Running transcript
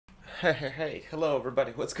Hey, hello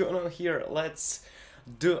everybody, what's going on here? Let's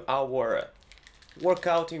do our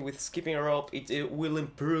workouting with skipping rope. It will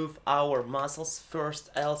improve our muscles first,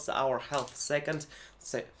 else our health second.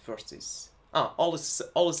 First is all is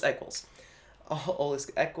equals. All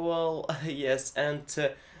is equal, yes, and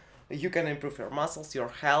you can improve your muscles, your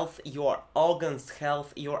health, your organs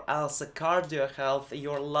health, your also cardio health,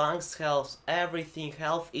 your lungs health, everything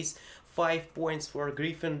health is 5 points for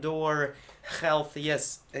Gryffindor. Health,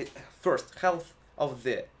 yes, first health of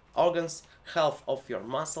the organs, health of your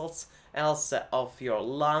muscles, also of your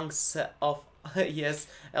lungs, of yes,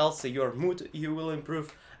 also your mood you will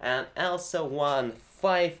improve, and also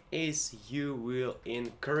 5 is you will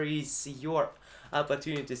increase your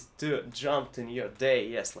opportunities to jump in your day,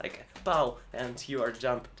 yes, like pow, and you are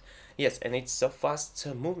jumped. Yes, and it's so fast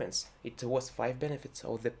movements. It was 5 benefits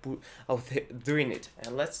of the doing it,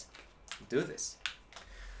 and let's do this.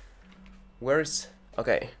 Where's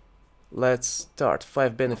okay? Let's start.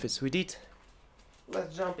 5 benefits we did.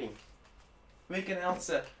 Let's jumping. We can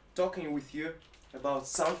also talking with you about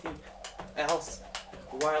something else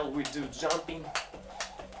while we do jumping,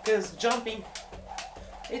 because jumping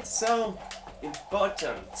it's so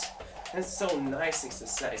important and so nice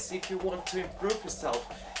exercise. If you want to improve yourself,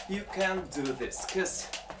 you can do this, because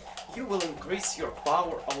you will increase your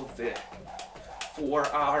power of the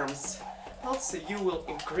forearms. Also, you will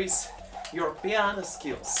increase your piano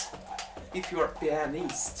skills if you're a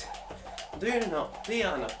pianist. Do you know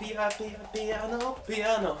piano? Piano.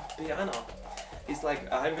 It's like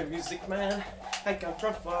I'm a music man. I come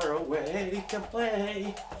from far away. You can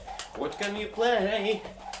play. What can you play?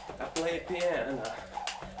 I play piano.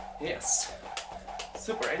 Yes.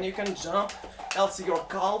 Super. And you can jump. Also, your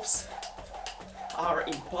calves are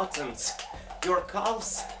important. Your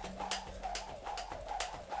calves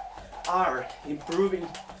are improving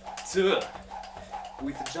too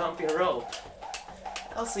with jumping rope.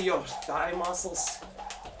 Also your thigh muscles,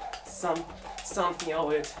 something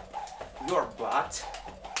of it, your butt,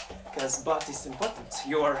 because butt is important.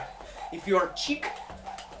 If your cheek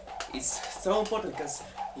is so important, because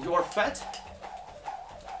your fat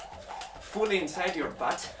fully inside your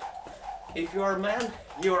butt. If you are a man,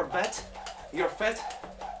 your fat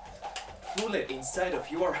fully inside of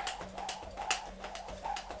your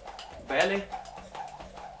belly.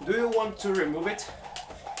 Do you want to remove it?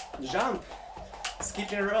 Jump,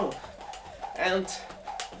 skipping rope, and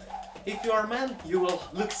if you are a man, you will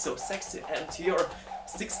look so sexy, and your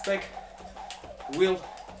six-pack will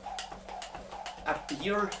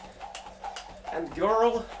appear. And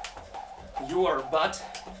girl, your butt,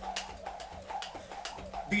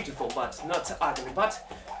 beautiful butt, not ugly butt,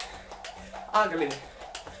 ugly,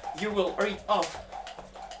 you will rid of.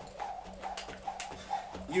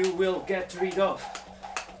 You will get rid of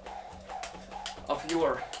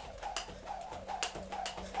your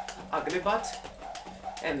ugly butt,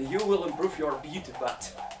 and you will improve your beauty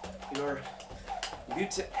butt, your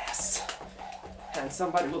beauty ass. And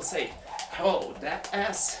somebody will say, oh, that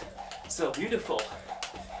ass, so beautiful,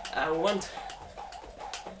 I want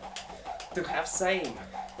to have same.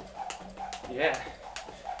 Yeah.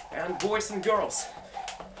 And boys and girls,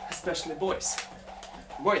 especially boys,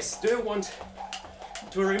 do you want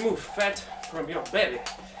to remove fat from your belly,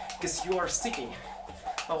 because you are sticking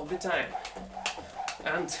all the time?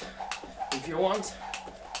 And if you want,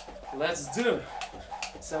 let's do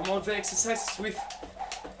some of the exercises with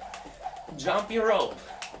jumping rope.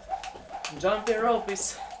 Jumping rope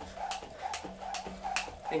is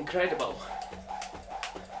incredible.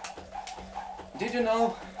 Did you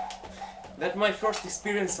know that my first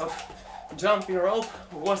experience of jumping rope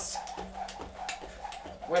was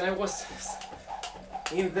when I was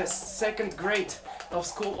in the 2nd grade of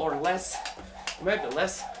school, or less,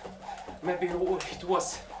 maybe it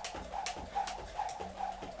was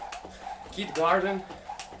kindergarten.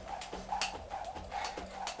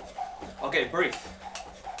 Okay, breathe.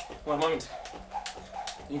 One moment.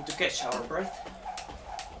 Need to catch our breath.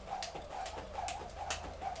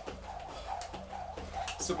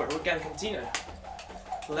 Super, we can continue.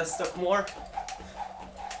 Let's talk more.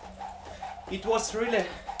 It was really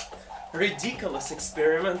ridiculous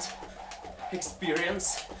experience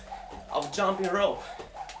of jumping rope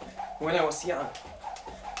when I was young.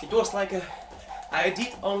 It was like I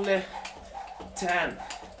did only 10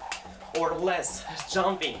 or less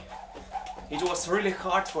jumping. It was really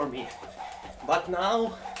hard for me, but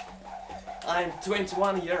now I'm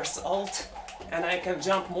 21 years old and I can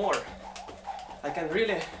jump more. I can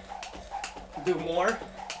really do more,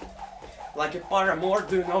 like a Paramore.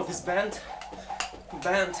 Do you know this band?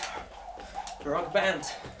 Rock band.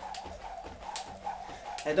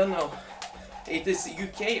 I don't know It is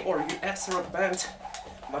UK or US rock band,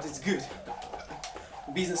 but it's good.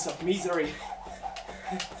 Business of Misery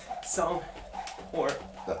song, or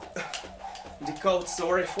the code.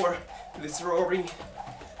 Sorry for this roaring,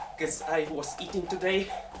 because I was eating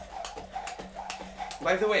today.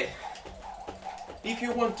 By the way, if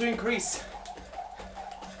you want to increase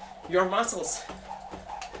your muscles,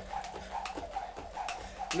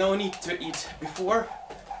 no need to eat before,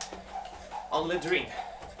 only drink.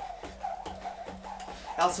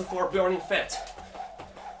 Also for burning fat.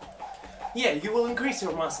 Yeah, you will increase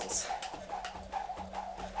your muscles.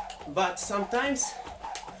 But sometimes,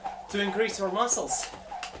 to increase your muscles,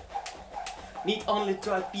 need only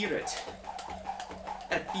to appear.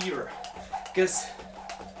 Because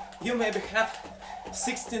you maybe have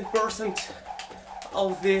 16%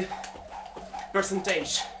 of the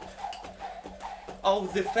percentage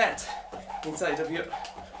of the fat inside of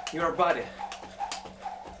your body.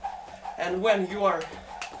 And when you are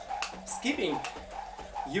skipping,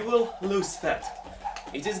 you will lose fat.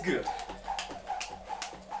 It is good.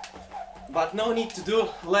 But no need to do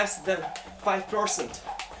less than 5%.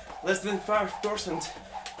 Less than 5%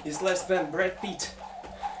 is less than Brad Pitt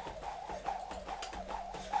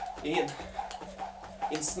in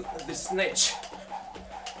the Snatch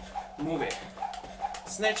movie.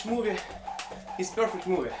 Snatch movie is perfect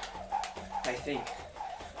movie, I think.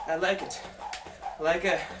 I like it.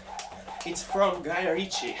 It's from Guy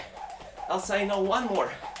Ritchie. Also, I know one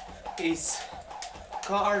more. Is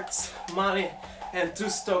Cards, Money, and Two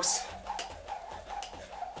Stocks,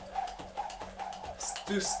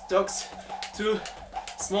 two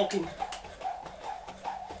smoking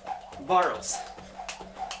barrels.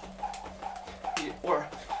 Or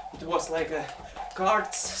it was like a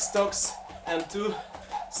Cards, Stocks, and Two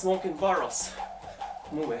Smoking Barrels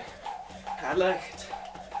movie. I like it.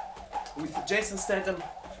 With Jason Statham,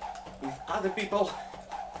 with other people.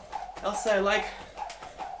 Also, I like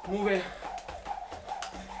movie.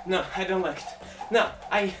 No, I don't like it. No,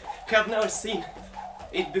 I have never seen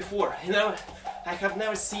it before. You know, I have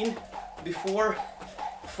never seen before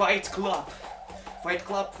Fight Club. Fight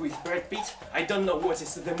Club with Brad Pitt. I don't know what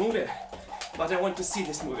is the movie, but I want to see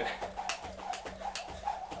this movie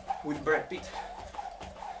with Brad Pitt.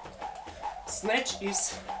 Snatch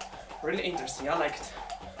is really interesting. I like it.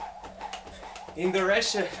 In the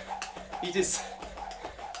Russia, it is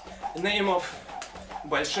the name of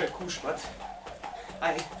Большой Куш, but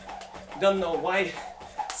I don't know why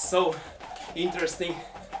so interesting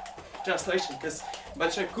translation, because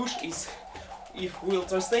Большой Куш is, if we'll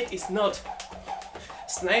translate, is not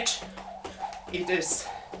snatch. It is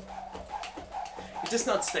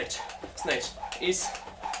not snatch. Snatch is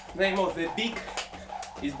name of the big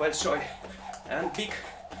is Большой, and big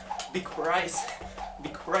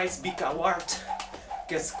prize, big award.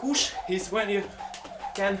 Because Kush is when you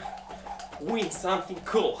can win something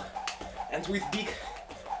cool, and with big,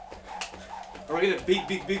 really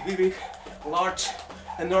big, large,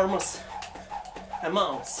 enormous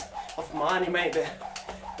amounts of money, maybe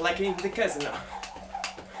like in the casino.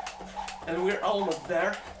 And we're almost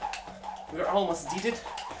there. We almost did it.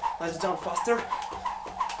 Let's jump faster.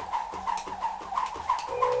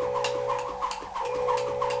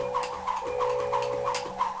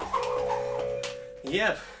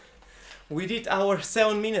 Yep, we did our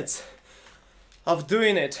 7 minutes of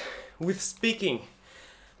doing it with speaking.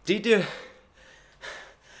 Do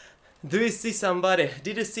you see somebody?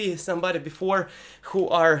 Did you see somebody before who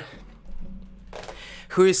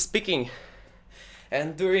is speaking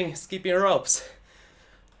and doing skipping ropes?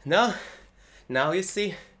 No? Now you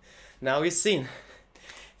see. Now you've seen.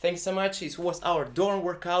 Thanks so much. It was our dorm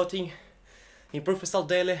workouting. Improve yourself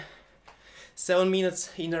daily. 7 minutes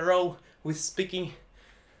in a row with speaking.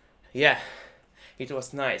 Yeah, it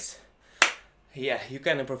was nice. Yeah, you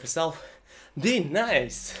can improve yourself. Be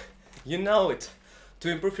nice. You know it. To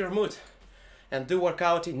improve your mood. And do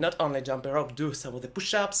workouting, not only jumping rope, do some of the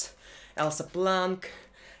push-ups, also plank,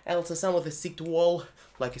 also some of the sit wall,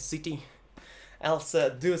 like a sitting. Also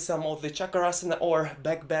do some of the chakrasana or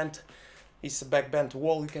back bend. It's a back bend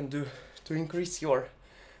wall you can do to increase your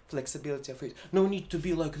flexibility of it. No need to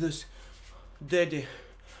be like this daddy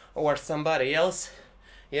or somebody else.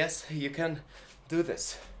 Yes, you can do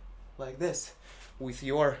this like this with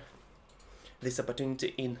your this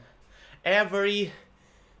opportunity in every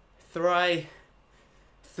three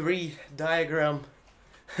diagram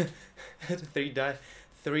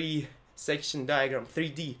 3 section diagram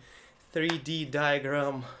 3D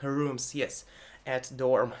diagram rooms, yes, at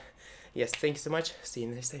dorm. Yes, thanks so much. See you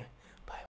next time.